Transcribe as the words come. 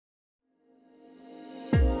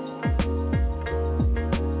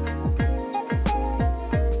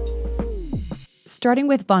Starting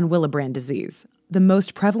with von Willebrand disease, the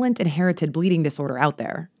most prevalent inherited bleeding disorder out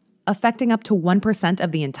there, affecting up to 1%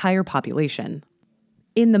 of the entire population.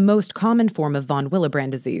 In the most common form of von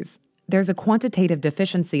Willebrand disease, there's a quantitative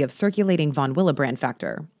deficiency of circulating von Willebrand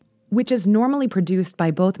factor, which is normally produced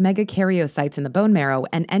by both megakaryocytes in the bone marrow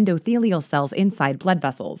and endothelial cells inside blood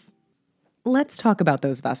vessels. Let's talk about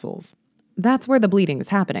those vessels. That's where the bleeding is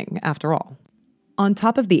happening, after all. On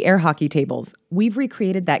top of the air hockey tables, we've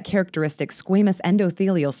recreated that characteristic squamous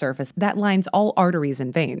endothelial surface that lines all arteries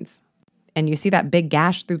and veins. And you see that big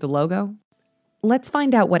gash through the logo? Let's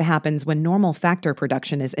find out what happens when normal factor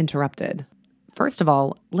production is interrupted. First of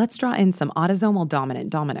all, let's draw in some autosomal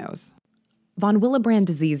dominant dominoes. Von Willebrand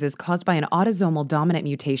disease is caused by an autosomal dominant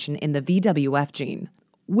mutation in the VWF gene,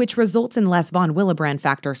 which results in less von Willebrand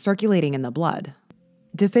factor circulating in the blood.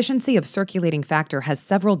 Deficiency of circulating factor has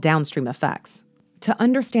several downstream effects. To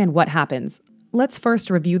understand what happens, let's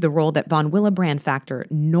first review the role that von Willebrand factor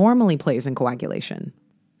normally plays in coagulation.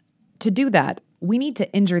 To do that, we need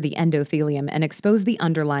to injure the endothelium and expose the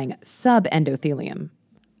underlying subendothelium.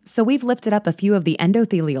 So we've lifted up a few of the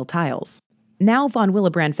endothelial tiles. Now von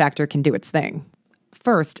Willebrand factor can do its thing.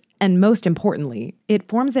 First, and most importantly, it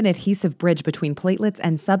forms an adhesive bridge between platelets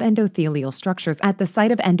and subendothelial structures at the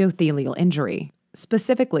site of endothelial injury.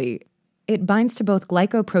 Specifically, it binds to both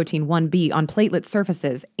glycoprotein 1b on platelet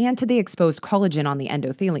surfaces and to the exposed collagen on the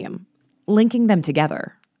endothelium, linking them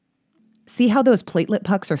together. See how those platelet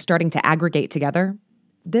pucks are starting to aggregate together?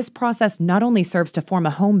 This process not only serves to form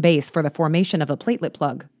a home base for the formation of a platelet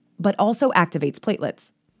plug, but also activates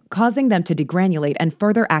platelets, causing them to degranulate and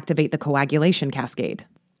further activate the coagulation cascade.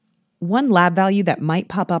 One lab value that might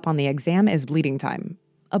pop up on the exam is bleeding time,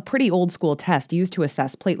 a pretty old-school test used to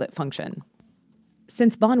assess platelet function.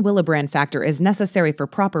 Since von Willebrand factor is necessary for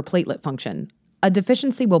proper platelet function, a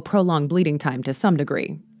deficiency will prolong bleeding time to some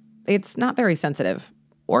degree. It's not very sensitive,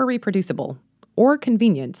 or reproducible, or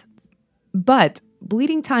convenient. But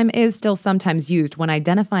bleeding time is still sometimes used when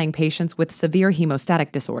identifying patients with severe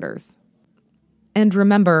hemostatic disorders. And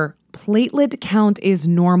remember, platelet count is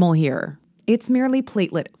normal here. It's merely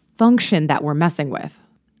platelet function that we're messing with.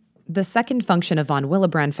 The second function of von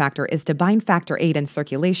Willebrand factor is to bind factor VIII in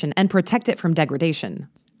circulation and protect it from degradation,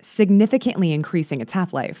 significantly increasing its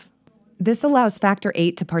half-life. This allows factor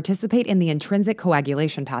VIII to participate in the intrinsic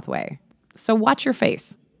coagulation pathway. So watch your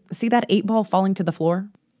face. See that 8-ball falling to the floor?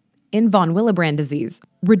 In von Willebrand disease,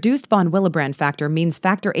 reduced von Willebrand factor means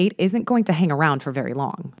factor VIII isn't going to hang around for very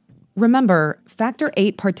long. Remember, factor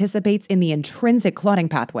VIII participates in the intrinsic clotting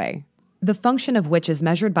pathway, the function of which is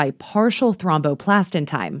measured by partial thromboplastin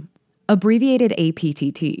time, abbreviated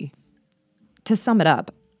APTT. To sum it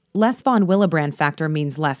up, less von Willebrand factor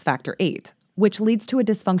means less factor VIII, which leads to a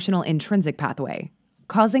dysfunctional intrinsic pathway,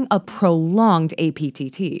 causing a prolonged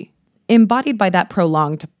APTT, embodied by that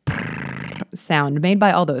prolonged sound made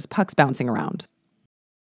by all those pucks bouncing around.